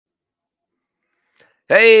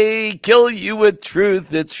Hey, kill you with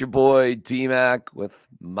truth. It's your boy DMac with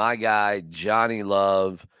my guy Johnny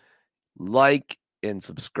Love. Like and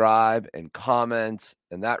subscribe and comment,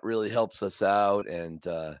 and that really helps us out. And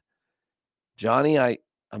Johnny,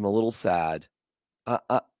 I'm a little sad.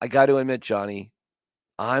 I got to admit, Johnny,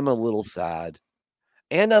 I'm a little sad,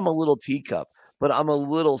 and I'm a little teacup, but I'm a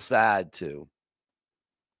little sad too.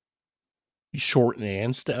 Short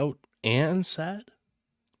and stout and sad?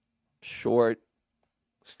 Short.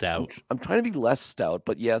 Stout. I'm trying to be less stout,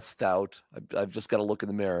 but yes, stout. I've just got to look in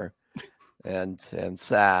the mirror and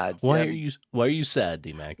sad. Why Yeah. are you sad,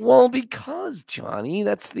 DMac? Well, because Johnny,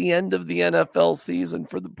 that's the end of the NFL season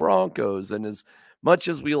for the Broncos, and as much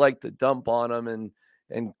as we like to dump on them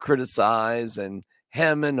and criticize and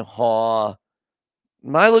hem and haw,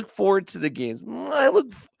 I look forward to the games. I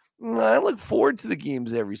look forward to the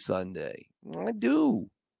games every Sunday. I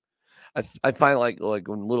do. I find like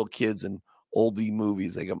when little kids in oldie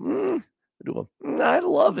movies, they go, I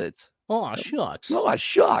love it. Oh, shucks. Oh,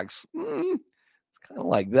 shucks. It's kind of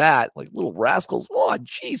like that, like Little Rascals. Oh,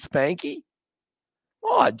 gee, Spanky.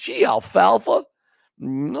 Oh, gee, Alfalfa.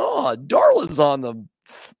 Oh, Darla's on the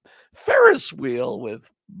Ferris wheel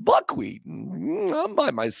with buckwheat. I'm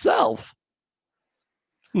by myself.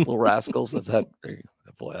 Little Rascals. That's that.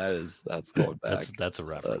 Boy, that's going back. That's a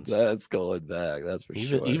reference. That's going back. That's for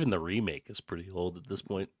sure. Even the remake is pretty old at this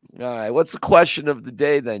point. All right. What's the question of the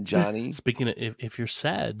day then, Johnny? Speaking of, if you're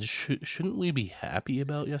sad, shouldn't we be happy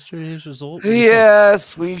about yesterday's result?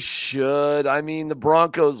 Yes, we should. I mean, the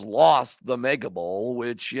Broncos lost the Mega Bowl,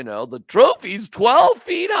 which, the trophy's 12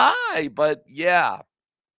 feet high. But yeah,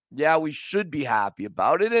 we should be happy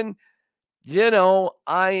about it. And,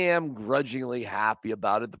 I am grudgingly happy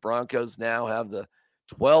about it. The Broncos now have the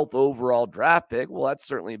 12th overall draft pick. Well, that's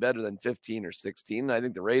certainly better than 15 or 16. I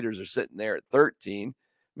think the Raiders are sitting there at 13. I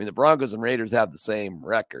mean, the Broncos and Raiders have the same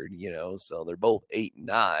record, so they're both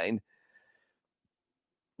 8-9.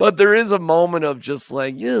 But there is a moment of just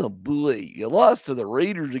like, yeah, boy, you lost to the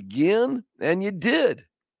Raiders again, and you did.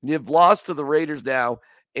 You've lost to the Raiders now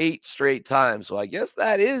 8 straight times. So I guess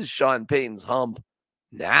that is Sean Payton's hump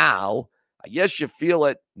now. I guess you feel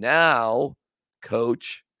it now,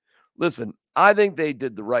 coach. Listen, I think they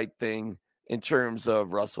did the right thing in terms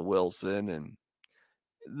of Russell Wilson and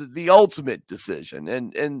the ultimate decision.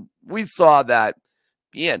 And we saw that,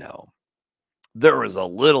 there was a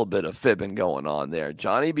little bit of fibbing going on there,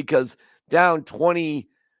 Johnny, because down 27-7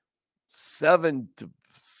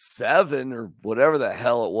 or whatever the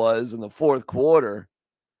hell it was in the fourth quarter.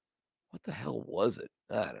 What the hell was it?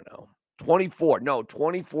 I don't know.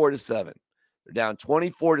 24-7. They're down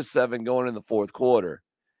 24-7 going in the fourth quarter.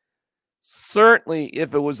 Certainly,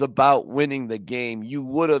 if it was about winning the game, you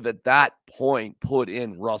would have at that point put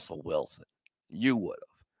in Russell Wilson. You would have.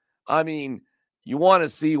 I mean, you want to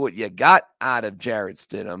see what you got out of Jarrett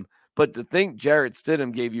Stidham, but to think Jarrett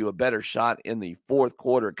Stidham gave you a better shot in the fourth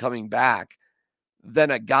quarter coming back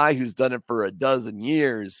than a guy who's done it for a dozen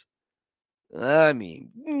years, I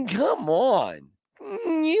mean, come on.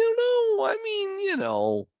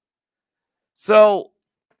 So,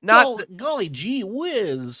 golly gee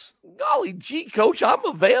whiz. Golly gee, coach, I'm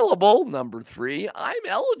available. Number 3, I'm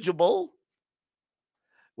eligible.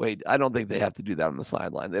 Wait, I don't think they have to do that on the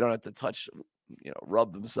sideline. They don't have to touch,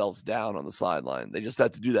 rub themselves down on the sideline. They just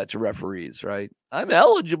have to do that to referees, right? I'm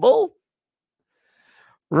eligible.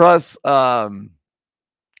 Russ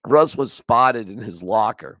was spotted in his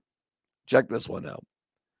locker. Check this one out.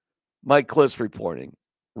 Mike Kliss reporting.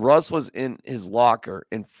 Russ was in his locker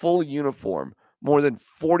in full uniform more than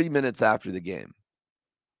 40 minutes after the game.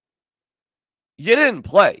 You didn't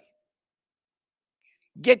play.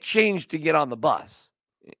 Get changed to get on the bus.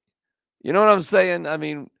 You know what I'm saying? I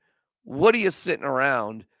mean, what are you sitting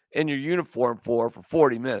around in your uniform for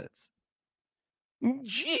 40 minutes?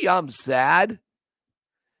 Gee, I'm sad.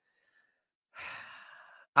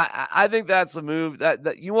 I think that's a move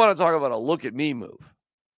that you want to talk about a look at me move.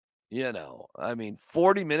 I mean,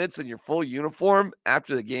 40 minutes in your full uniform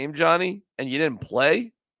after the game, Johnny, and you didn't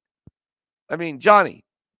play? I mean, Johnny,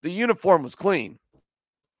 the uniform was clean.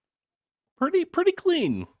 Pretty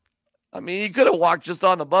clean. I mean, you could have walked just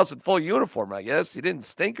on the bus in full uniform, I guess. You didn't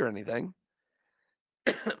stink or anything.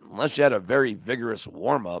 Unless you had a very vigorous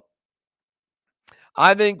warm-up.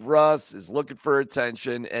 I think Russ is looking for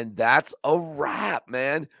attention, and that's a wrap,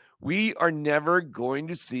 man. We are never going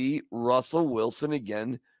to see Russell Wilson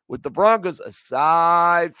again with the Broncos,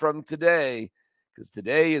 aside from today, because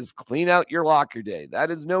today is clean out your locker day.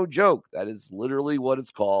 That is no joke. That is literally what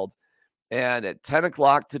it's called. And at 10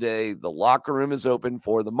 o'clock today, the locker room is open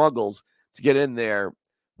for the Muggles to get in there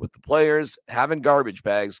with the players having garbage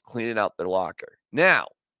bags cleaning out their locker. Now,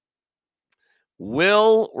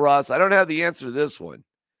 will Russ, I don't have the answer to this one.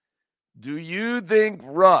 Do you think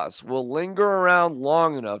Russ will linger around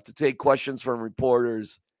long enough to take questions from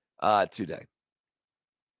reporters today?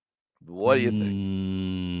 What do you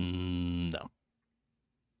think? No.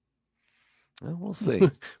 Well, we'll see.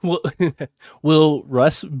 Will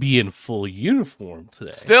Russ be in full uniform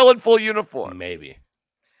today? Still in full uniform. Maybe.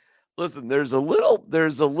 Listen, there's a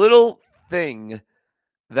little thing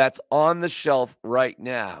that's on the shelf right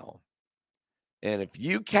now. And if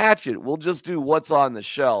you catch it, we'll just do what's on the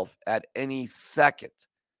shelf at any second.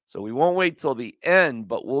 So we won't wait till the end,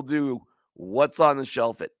 but we'll do what's on the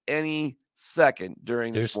shelf at any second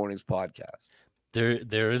during this morning's podcast.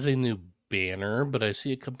 There is a new banner, but I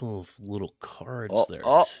see a couple of little cards there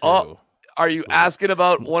too. Are you asking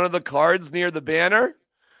about one of the cards near the banner?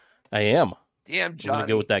 I am. Damn, Johnny. I'm gonna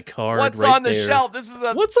go with that card. What's right on the there. shelf? What's on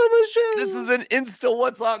the shelf? This is an Insta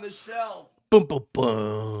What's on the Shelf. Boom, boom,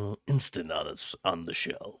 boom. Instant on the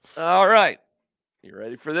shelf. All right. You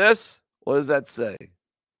ready for this? What does that say? I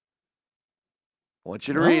want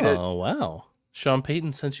you to read it. Oh, wow. Sean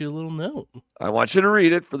Payton sent you a little note. I want you to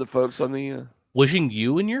read it for the folks on the... Wishing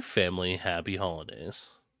you and your family happy holidays.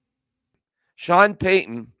 Sean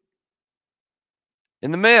Payton,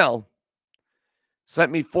 in the mail,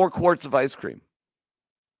 sent me 4 quarts of ice cream.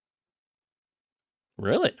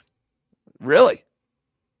 Really? Really?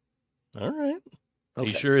 All right. Okay. Are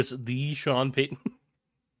you sure it's the Sean Payton?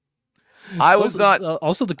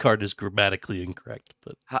 Also, the card is grammatically incorrect.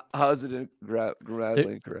 But how is it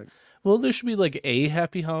grammatically incorrect? Well, there should be like a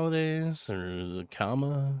happy holidays or a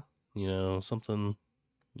comma, something.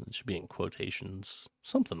 It should be in quotations,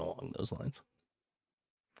 something along those lines.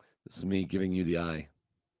 This is me giving you the eye.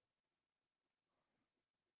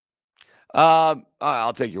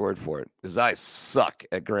 I'll take your word for it because I suck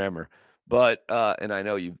at grammar. But and I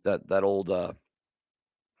know you that old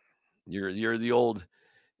you're the old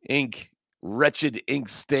wretched ink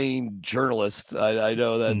stained journalist. I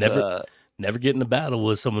know that never get in a battle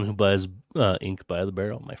with someone who buys ink by the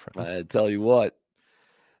barrel, my friend. I tell you what.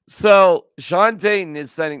 So Sean Payton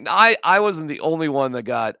is sending. I wasn't the only one that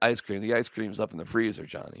got ice cream. The ice cream's up in the freezer,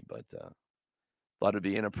 Johnny. But thought it'd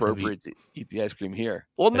be inappropriate to eat the ice cream here.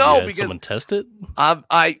 Well, no, because someone test it.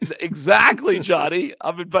 Exactly, Johnny.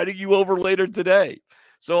 I'm inviting you over later today.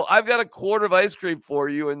 So I've got a quart of ice cream for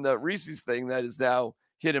you in the Reese's thing that is now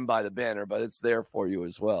hidden by the banner, but it's there for you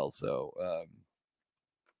as well. So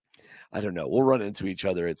I don't know. We'll run into each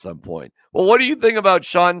other at some point. Well, what do you think about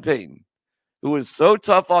Sean Payton, who was so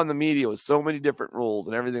tough on the media with so many different rules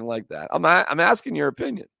and everything like that? I'm asking your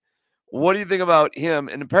opinion. What do you think about him?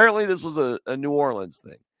 And apparently this was a New Orleans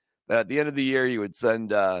thing, that at the end of the year, you would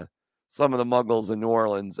send some of the muggles in New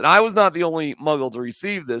Orleans. And I was not the only muggle to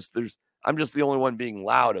receive this. I'm just the only one being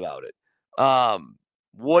loud about it.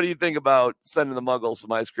 What do you think about sending the muggles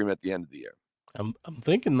some ice cream at the end of the year? I'm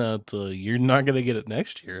thinking that you're not going to get it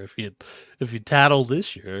next year if you tattle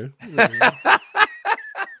this year.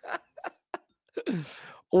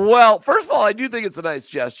 Well, first of all, I do think it's a nice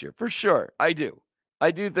gesture. For sure. I do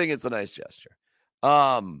think it's a nice gesture.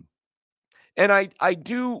 And I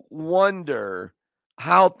do wonder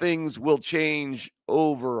how things will change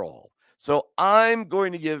overall. So I'm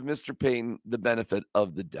going to give Mr. Payton the benefit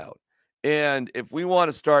of the doubt. And if we want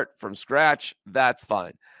to start from scratch, that's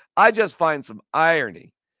fine. I just find some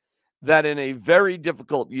irony that in a very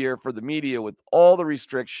difficult year for the media with all the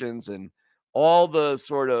restrictions and all the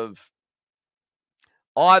sort of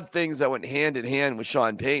odd things that went hand in hand with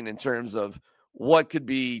Sean Payton in terms of what could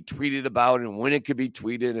be tweeted about and when it could be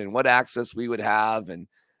tweeted and what access we would have. And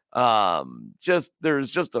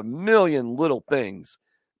there's just a million little things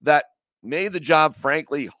that made the job,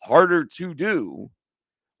 frankly, harder to do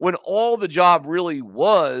when all the job really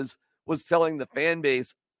was telling the fan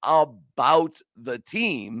base about the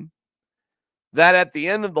team, that at the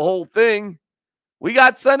end of the whole thing, we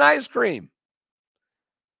got sent ice cream.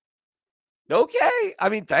 Okay. I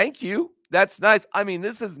mean, thank you. That's nice. I mean,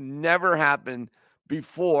 this has never happened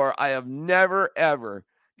before. I have never, ever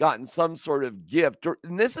gotten some sort of gift.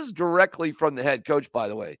 And this is directly from the head coach, by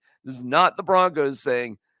the way. This is not the Broncos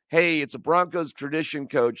saying, hey, it's a Broncos tradition,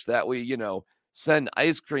 coach, that we, send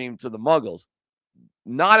ice cream to the muggles.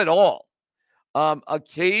 Not at all.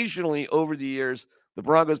 Occasionally over the years, the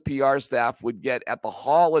Broncos PR staff would get at the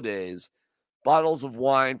holidays bottles of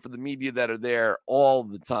wine for the media that are there all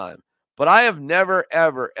the time. But I have never,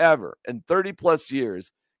 ever, ever in 30 plus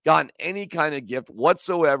years gotten any kind of gift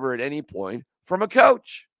whatsoever at any point from a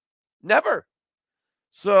coach. Never.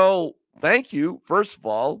 So thank you. First of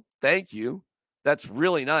all, thank you. That's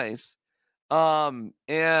really nice.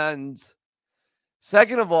 And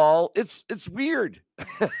Second of all, it's weird.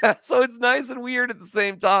 So it's nice and weird at the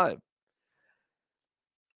same time.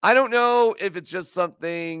 I don't know if it's just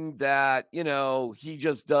something that, he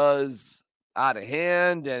just does out of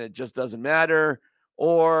hand and it just doesn't matter,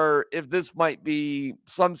 or if this might be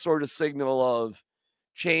some sort of signal of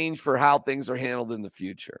change for how things are handled in the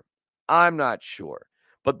future. I'm not sure.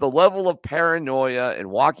 But the level of paranoia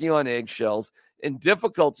and walking on eggshells and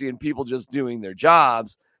difficulty in people just doing their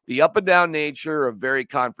jobs, the up and down nature of very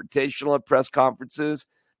confrontational at press conferences,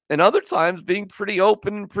 and other times being pretty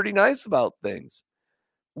open and pretty nice about things.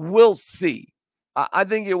 We'll see. I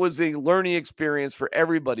think it was a learning experience for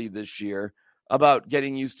everybody this year about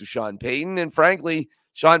getting used to Sean Payton. And frankly,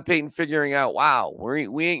 Sean Payton figuring out, wow,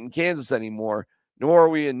 we ain't in Kansas anymore, nor are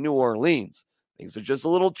we in New Orleans. Things are just a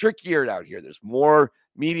little trickier out here. There's more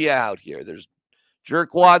media out here. There's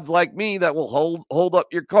jerkwads like me that will hold up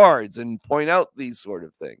your cards and point out these sort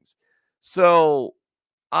of things. So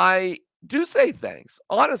I do say thanks,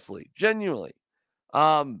 honestly, genuinely.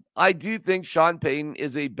 I do think Sean Payton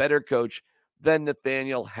is a better coach than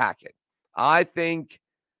Nathaniel Hackett. I think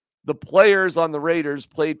the players on the Raiders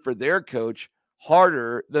played for their coach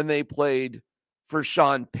harder than they played for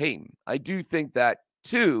Sean Payton. I do think that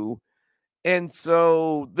too. And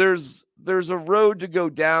so there's a road to go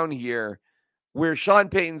down here where Sean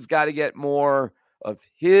Payton's got to get more of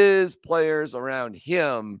his players around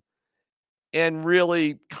him and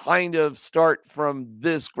really kind of start from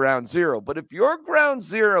this ground zero. But if your ground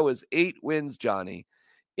zero is 8 wins, Johnny,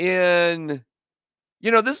 this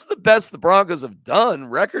is the best the Broncos have done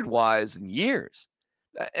record-wise in years.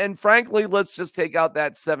 And frankly, let's just take out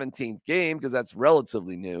that 17th game because that's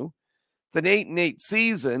relatively new. It's an 8-8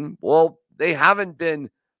 season. Well, they haven't been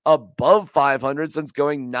above 500 since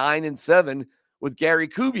going 9-7 with Gary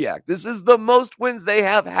Kubiak. This is the most wins they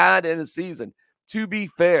have had in a season, to be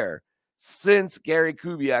fair, since Gary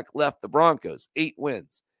Kubiak left the Broncos. 8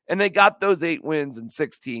 wins. And they got those 8 wins in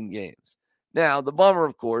 16 games. Now, the bummer,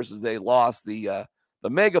 of course, is they lost the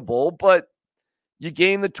Mega Bowl, but you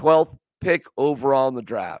gained the 12th pick overall in the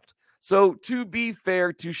draft. So to be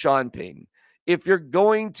fair to Sean Payton, if you're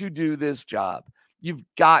going to do this job, you've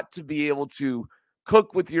got to be able to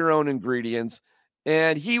cook with your own ingredients.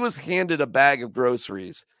 And he was handed a bag of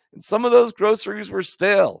groceries. And some of those groceries were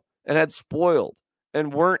stale and had spoiled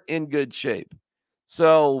and weren't in good shape.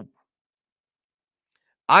 So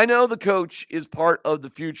I know the coach is part of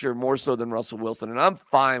the future more so than Russell Wilson, and I'm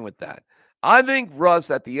fine with that. I think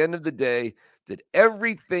Russ, at the end of the day, did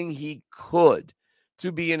everything he could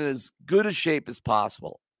to be in as good a shape as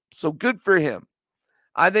possible. So good for him.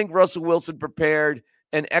 I think Russell Wilson prepared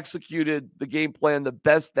and executed the game plan the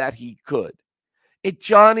best that he could.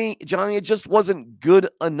 Johnny, it just wasn't good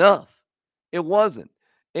enough. It wasn't.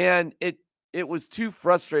 And it was too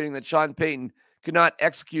frustrating that Sean Payton could not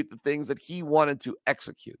execute the things that he wanted to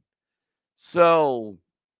execute. So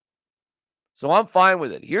I'm fine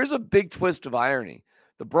with it. Here's a big twist of irony.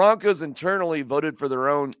 The Broncos internally voted for their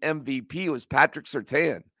own MVP. It was Patrick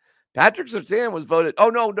Surtain. Patrick Surtain was voted. Oh,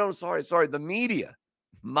 no, sorry. The media.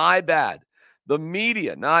 My bad. The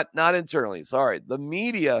media, not internally. Sorry. The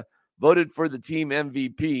media voted for the team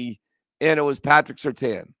MVP, and it was Patrick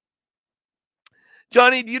Surtain.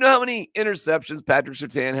 Johnny, do you know how many interceptions Patrick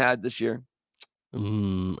Surtain had this year?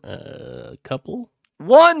 A couple.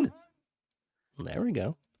 1. There we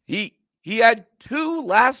go. He had 2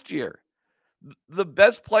 last year. The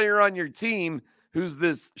best player on your team, who's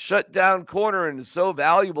this shutdown corner and is so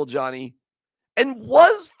valuable, Johnny, and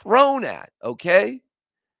was thrown at, okay,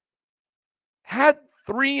 had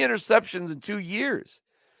 3 interceptions in 2 years.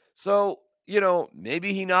 So,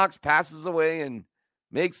 maybe he knocks passes away and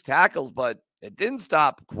makes tackles, but it didn't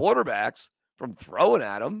stop quarterbacks from throwing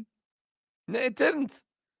at him. It didn't.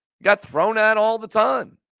 He got thrown at all the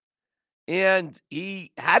time. And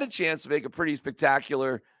he had a chance to make a pretty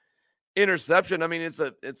spectacular interception. I mean, it's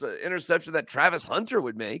an interception that Travis Hunter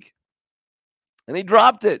would make. And he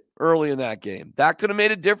dropped it early in that game. That could have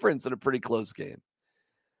made a difference in a pretty close game.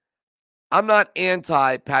 I'm not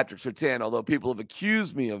anti-Patrick Surtain, although people have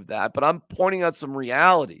accused me of that, but I'm pointing out some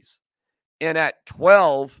realities. And at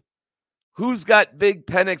 12, who's got big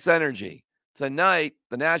Penix energy? Tonight,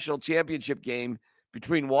 the national championship game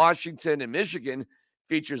between Washington and Michigan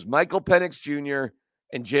features Michael Penix Jr.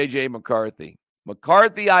 and J.J. McCarthy.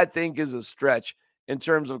 McCarthy, I think, is a stretch in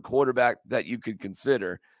terms of a quarterback that you could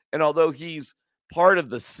consider. And although he's part of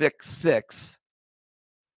the 6'6",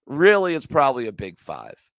 really it's probably a big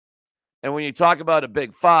 5. And when you talk about a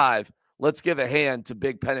big 5, let's give a hand to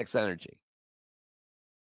big Penix energy.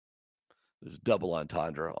 There's double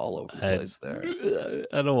entendre all over the place there.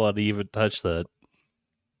 I don't want to even touch that.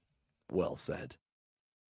 Well said.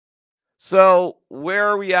 So where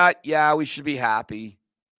are we at? Yeah, we should be happy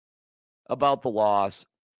about the loss.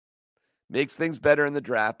 Makes things better in the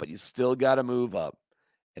draft, but you still got to move up.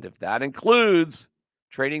 And if that includes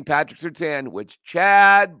trading Patrick Surtain, which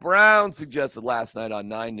Chad Brown suggested last night on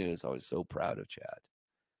 9 News, I was so proud of Chad.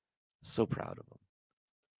 So proud of him.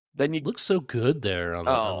 Then you looks so good there on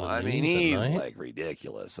the I mean, news at he's night. like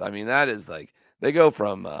ridiculous. I mean, that is like they go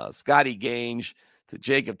from Scotty Gange to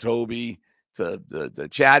Jacob Toby to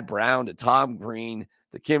Chad Brown to Tom Green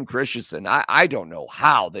to Kim Christensen. I don't know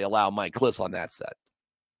how they allow Mike Kliss on that set.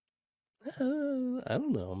 I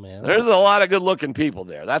don't know, man. There's a lot of good-looking people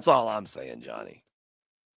there. That's all I'm saying, Johnny.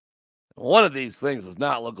 One of these things does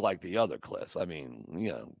not look like the other Kliss. I mean,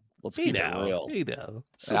 let's keep it real.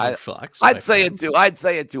 Silver Fox. I'd say it too. I'd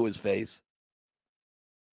say it to his face.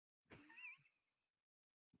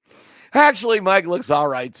 Actually, Mike looks all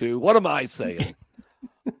right too. What am I saying?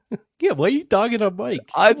 Yeah, why are you dogging on Mike?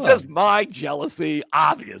 It's just my jealousy,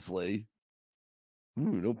 obviously.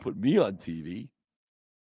 Don't put me on TV.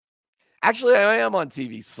 Actually, I am on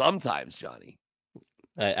TV sometimes, Johnny.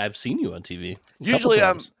 I've seen you on TV. Usually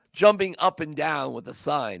I'm jumping up and down with a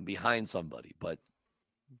sign behind somebody, but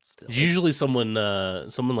still. It's usually someone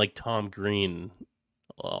like Tom Green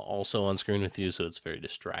also on screen with you, so it's very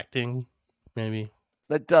distracting, maybe.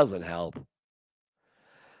 That doesn't help.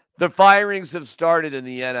 The firings have started in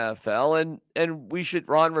the NFL, and we should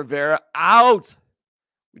Ron Rivera out.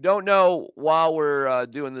 We don't know while we're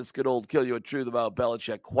doing this good old kill you a truth about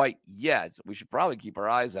Belichick quite yet. We should probably keep our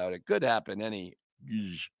eyes out. It could happen any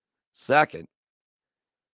second.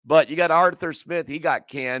 But you got Arthur Smith. He got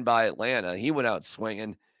canned by Atlanta. He went out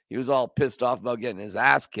swinging. He was all pissed off about getting his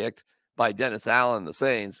ass kicked by Dennis Allen and the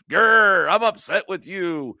Saints. Grr, I'm upset with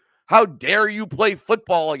you. How dare you play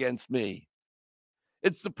football against me?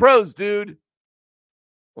 It's the pros, dude.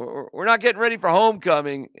 We're not getting ready for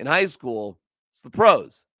homecoming in high school. It's the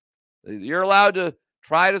pros. You're allowed to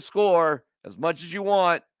try to score as much as you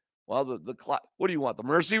want. Well, the clock. What do you want? The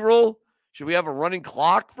mercy rule? Should we have a running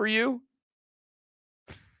clock for you?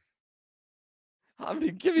 I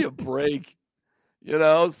mean, give me a break.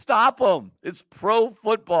 Stop them. It's pro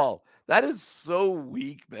football. That is so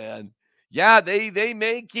weak, man. Yeah, they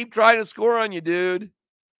may keep trying to score on you, dude.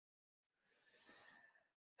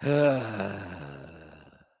 The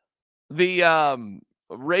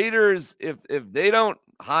Raiders, if they don't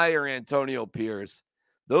hire Antonio Pierce,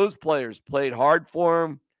 those players played hard for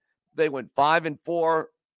him. They went 5-4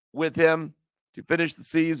 with him to finish the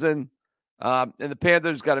season. And the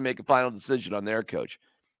Panthers got to make a final decision on their coach.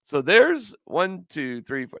 So there's 1, 2,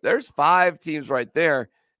 3, 4. There's 5 teams right there.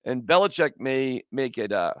 And Belichick may make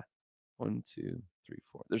it 1, 2, 3,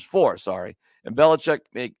 4. There's 4, sorry. And Belichick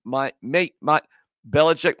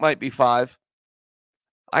Belichick might be 5.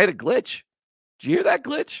 I had a glitch. Did you hear that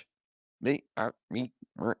glitch?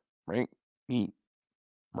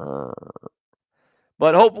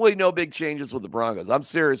 But hopefully no big changes with the Broncos. I'm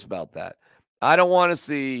serious about that. I don't want to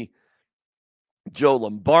see Joe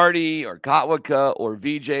Lombardi or Kotwika or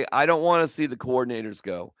VJ. I don't want to see the coordinators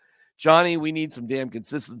go. Johnny, we need some damn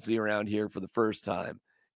consistency around here for the first time.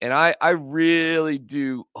 And I really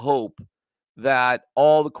do hope that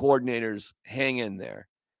all the coordinators hang in there.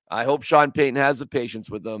 I hope Sean Payton has the patience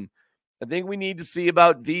with them. I think we need to see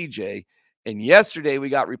about VJ. And yesterday we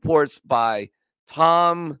got reports by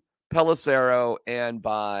Tom Pelissero and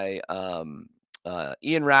by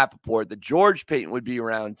Ian Rappaport that George Payton would be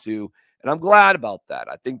around too. And I'm glad about that.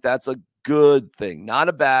 I think that's a good thing, not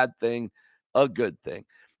a bad thing, a good thing.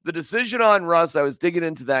 The decision on Russ, I was digging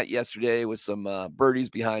into that yesterday with some birdies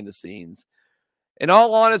behind the scenes. In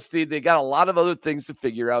all honesty, they got a lot of other things to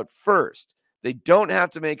figure out first. They don't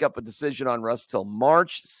have to make up a decision on Russ till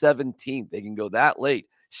March 17th. They can go that late.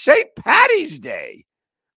 St. Patty's Day.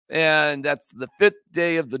 And that's the 5th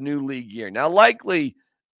day of the new league year. Now, likely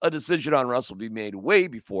a decision on Russ will be made way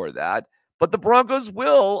before that. But the Broncos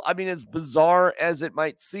will, I mean, as bizarre as it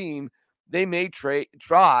might seem, they may try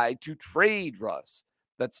to trade Russ.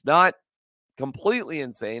 That's not completely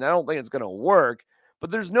insane. I don't think it's going to work. But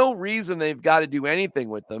there's no reason they've got to do anything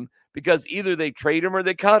with them because either they trade him or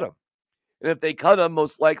they cut him. And if they cut him,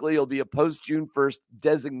 most likely it'll be a post-June 1st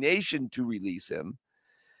designation to release him.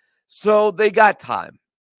 So they got time.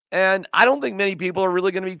 And I don't think many people are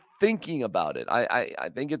really going to be thinking about it. I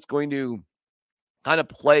think it's going to kind of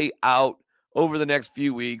play out over the next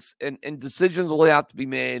few weeks. And decisions will have to be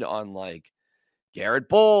made on like Garrett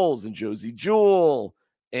Bowles and Josie Jewell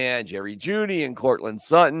and Jerry Jeudy and Cortland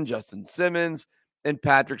Sutton, Justin Simmons, and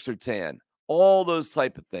Patrick Surtain. All those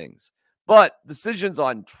type of things. But decisions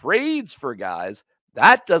on trades for guys,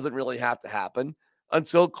 that doesn't really have to happen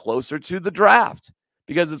until closer to the draft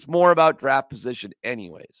because it's more about draft position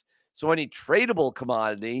anyways. So any tradable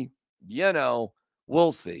commodity,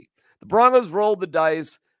 we'll see. The Broncos rolled the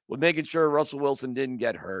dice with making sure Russell Wilson didn't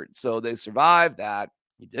get hurt. So they survived that.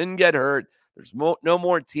 He didn't get hurt. There's no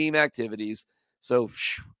more team activities. So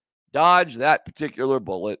dodge that particular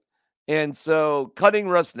bullet. And so cutting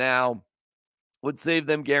Russ now would save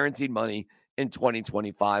them guaranteed money in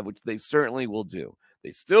 2025, which they certainly will do.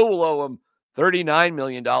 They still will owe him $39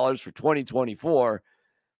 million for 2024,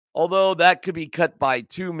 although that could be cut by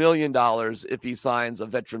 $2 million if he signs a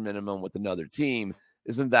veteran minimum with another team.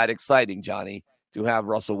 Isn't that exciting, Johnny, to have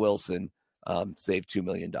Russell Wilson save $2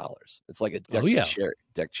 million? It's like a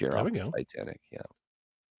deck chair off the Titanic. Yeah.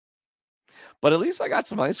 But at least I got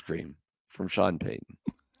some ice cream from Sean Payton.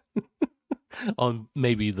 On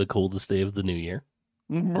maybe the coldest day of the new year.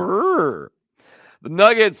 Brr. The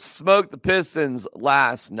Nuggets smoked the Pistons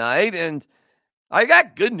last night, and I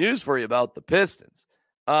got good news for you about the Pistons.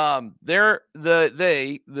 The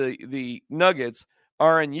Nuggets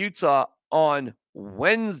are in Utah on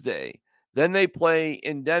Wednesday. Then they play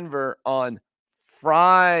in Denver on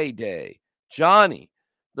Friday. Johnny,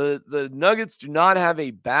 the Nuggets do not have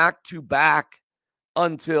a back-to-back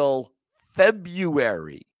until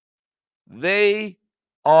February. They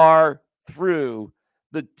are through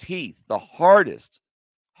the teeth, the hardest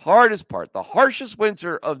part, the harshest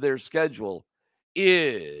winter of their schedule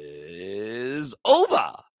is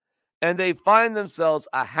over. And they find themselves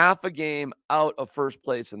a half a game out of first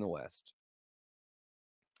place in the West.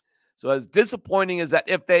 So as disappointing as that,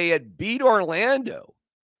 if they had beat Orlando,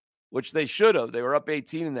 which they should have, they were up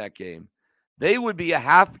 18 in that game, they would be a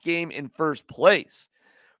half game in first place.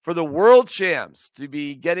 For the world champs to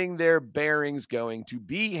be getting their bearings going, to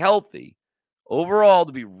be healthy, overall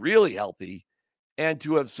to be really healthy, and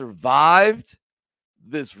to have survived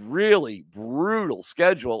this really brutal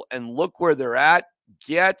schedule and look where they're at,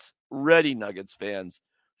 get ready, Nuggets fans,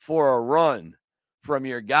 for a run from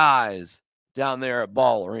your guys down there at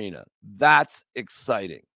Ball Arena. That's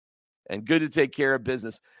exciting and good to take care of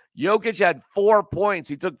business. Jokic had 4 points.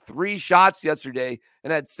 He took 3 shots yesterday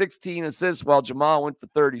and had 16 assists while Jamal went for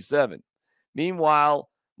 37. Meanwhile,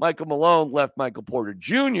 Michael Malone left Michael Porter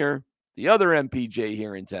Jr., the other MPJ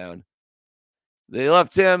here in town. They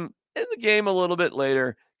left him in the game a little bit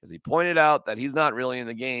later because he pointed out that he's not really in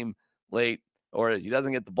the game late, or he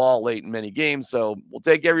doesn't get the ball late in many games. So we'll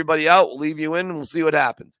take everybody out. We'll leave you in and we'll see what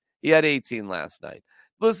happens. He had 18 last night.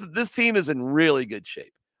 Listen, this team is in really good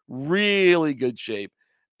shape. Really good shape.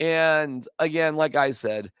 And again, like I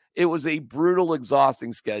said, it was a brutal,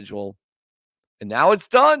 exhausting schedule. And now it's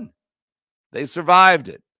done. They survived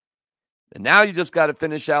it. And now you just got to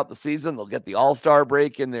finish out the season. They'll get the All-Star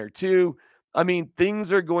break in there too. I mean,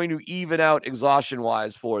 things are going to even out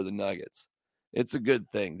exhaustion-wise for the Nuggets. It's a good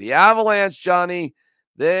thing. The Avalanche, Johnny,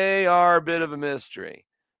 they are a bit of a mystery.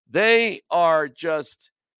 They are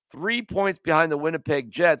just 3 points behind the Winnipeg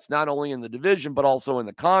Jets, not only in the division, but also in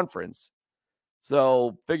the conference.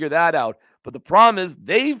 So figure that out. But the problem is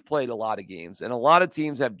they've played a lot of games, and a lot of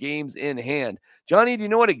teams have games in hand. Johnny, do you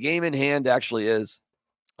know what a game in hand actually is?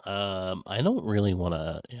 I don't really want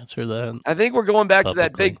to answer that. I think we're going back to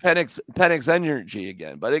that big Penix energy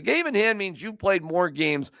again. But a game in hand means you've played more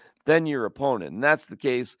games than your opponent. And that's the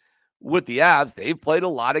case with the Avs. They've played a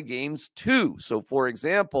lot of games too. So, for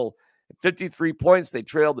example, at 53 points, they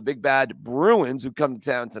trailed the big bad Bruins, who come to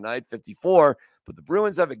town tonight, 54. But the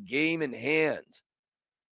Bruins have a game in hand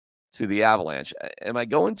to the Avalanche. Am I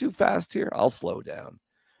going too fast here? I'll slow down.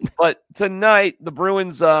 But tonight, the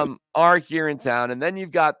Bruins are here in town. And then you've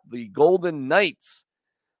got the Golden Knights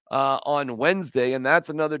on Wednesday. And that's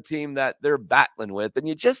another team that they're battling with. And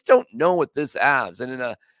you just don't know with this Avs. And in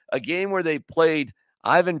a game where they played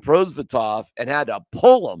Ivan Prosvetov and had to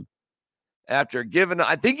pull him after giving,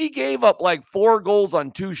 I think he gave up like 4 goals on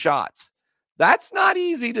 2 shots. That's not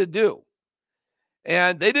easy to do.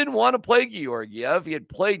 And they didn't want to play Georgiev. He had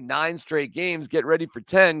played 9 straight games. Get ready for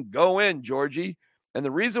 10. Go in, Georgie. And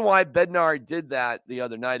the reason why Bednar did that the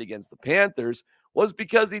other night against the Panthers was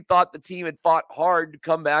because he thought the team had fought hard to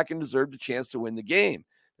come back and deserved a chance to win the game.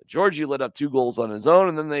 Georgie let up 2 goals on his own,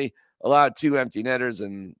 and then they allowed 2 empty netters,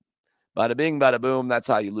 and bada bing, bada boom, that's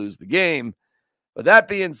how you lose the game. But that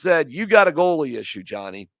being said, you got a goalie issue,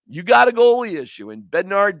 Johnny. You got a goalie issue, and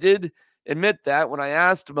Bednar did admit that when I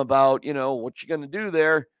asked him about, what you going to do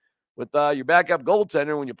there with your backup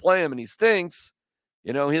goaltender when you play him and he stinks.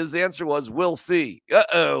 His answer was, we'll see.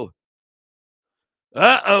 Uh-oh,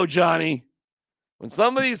 Johnny. When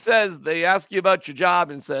somebody says, they ask you about your job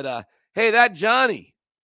and said, hey, that Johnny,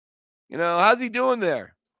 how's he doing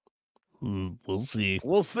there? We'll see.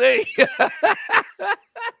 We'll see.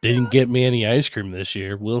 Didn't get me any ice cream this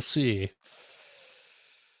year. We'll see.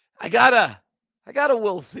 I got a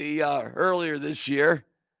we'll see earlier this year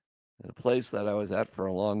at a place that I was at for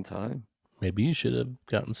a long time. Maybe you should have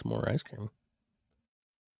gotten some more ice cream.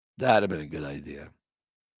 That'd have been a good idea.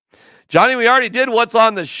 Johnny, we already did what's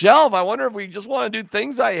on the shelf. I wonder if we just want to do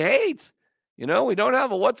things I hate. We don't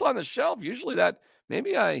have a what's on the shelf. Usually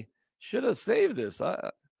maybe I should have saved this.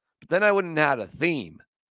 But then I wouldn't have had a theme.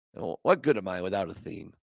 What good am I without a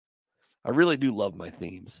theme? I really do love my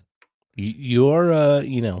themes. You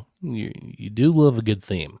do love a good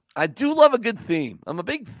theme. I do love a good theme. I'm a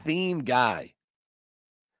big theme guy.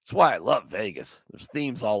 That's why I love Vegas. There's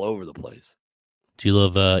themes all over the place. Do you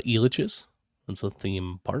love Elitch's? That's a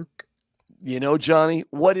theme park. Johnny,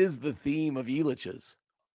 what is the theme of Elitch's?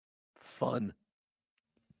 Fun.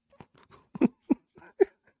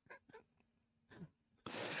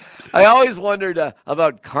 I always wondered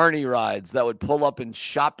about carny rides that would pull up in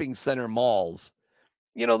shopping center malls.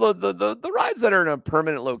 The rides that are in a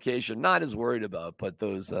permanent location, not as worried about, but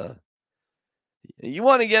those, you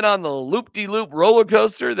want to get on the loop-de-loop roller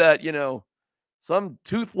coaster that, some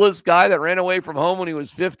toothless guy that ran away from home when he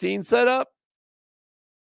was 15 set up?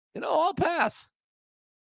 I'll pass.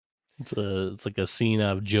 It's like a scene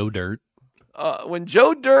of Joe Dirt. When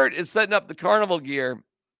Joe Dirt is setting up the carnival gear,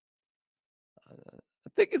 I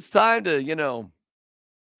think it's time to,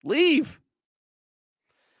 leave.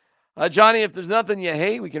 Johnny, if there's nothing you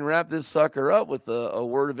hate, we can wrap this sucker up with a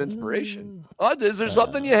word of inspiration. Is there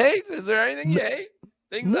something you hate? Is there anything you hate?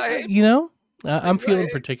 Things I hate? I'm feeling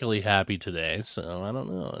particularly happy today, so I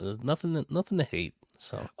don't know. There's nothing to hate.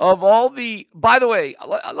 So by the way,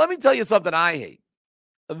 let me tell you something I hate.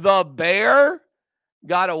 The Bear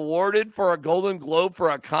got awarded for a Golden Globe for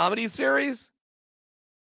a comedy series.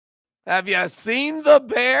 Have you seen The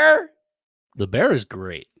Bear? The Bear is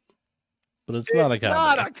great, but it's not a comedy.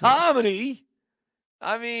 Not a comedy.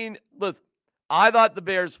 I mean, listen, I thought The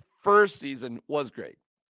Bear's first season was great.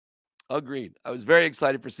 Agreed. I was very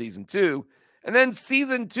excited for season 2. And then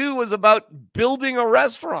season 2 was about building a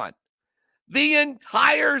restaurant. The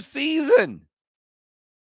entire season.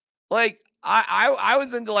 Like, I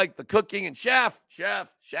was into like the cooking and chef.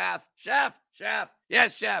 Yes, chef.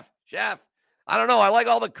 I don't know. I like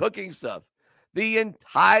all the cooking stuff. The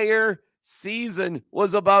entire season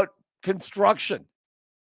was about construction.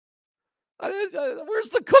 Where's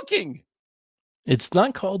the cooking? It's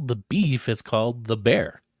not called The Beef. It's called The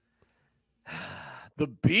Bear. The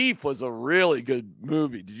Beef was a really good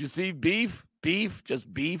movie. Did you see Beef? Beef,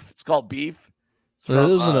 just Beef. It's called Beef. It's from,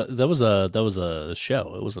 that was a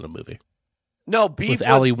show. It wasn't a movie. No, Beef with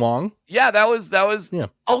Ali Wong. Yeah, that was. Yeah.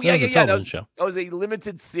 Oh yeah. Show. That was a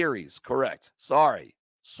limited series. Correct. Sorry.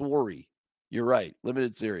 You're right.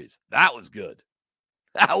 Limited series. That was good.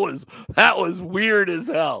 That was weird as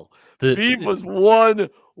hell. Beef was one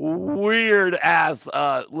weird ass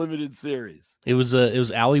limited series. It was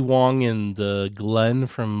Ali Wong and Glenn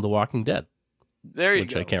from The Walking Dead. There you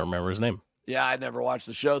go. Which I can't remember his name. Yeah, I never watched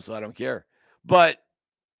the show, so I don't care. But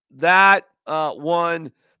that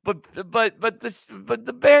one, but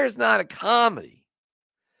The Bear's not a comedy.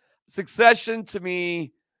 Succession, to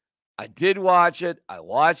me, I did watch it. I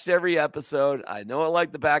watched every episode. I know it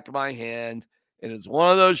like the back of my hand. And it's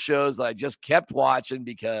one of those shows that I just kept watching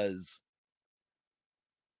because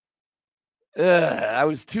I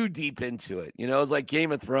was too deep into it. It was like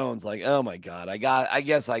Game of Thrones. Like, oh my God, I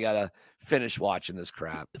guess I got to finish watching this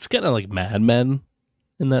crap. It's kind of like Mad Men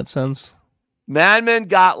in that sense. Mad Men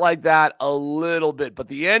got like that a little bit, but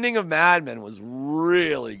the ending of Mad Men was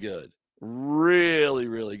really good. Really,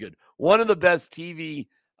 really good. One of the best TV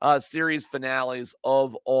series finales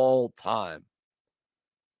of all time.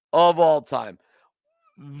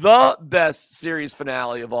 The best series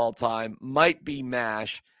finale of all time might be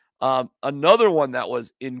MASH. Another one that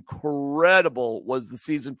was incredible was the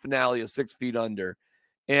season finale of 6 Feet Under.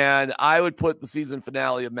 And I would put the season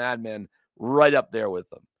finale of Mad Men right up there with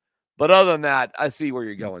them. But other than that, I see where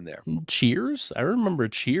you're going there. Cheers? I remember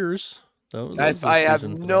Cheers. I have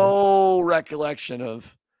no recollection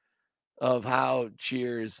of how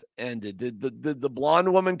Cheers ended. Did the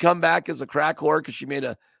blonde woman come back as a crack whore because she made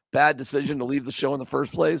a bad decision to leave the show in the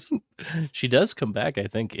first place? She does come back, I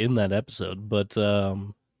think, in that episode. But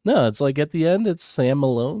no, it's like at the end, it's Sam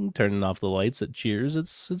Malone turning off the lights at Cheers.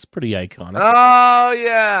 It's pretty iconic. Oh,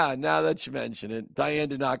 yeah. Now that you mention it, Diane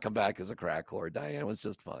did not come back as a crack whore. Diane was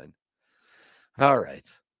just fine. All right.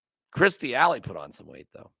 Christy Alley put on some weight,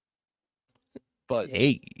 though. But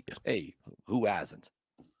hey, who hasn't?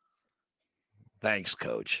 Thanks,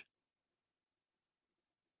 Coach.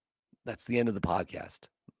 That's the end of the podcast.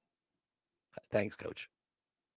 Thanks, Coach.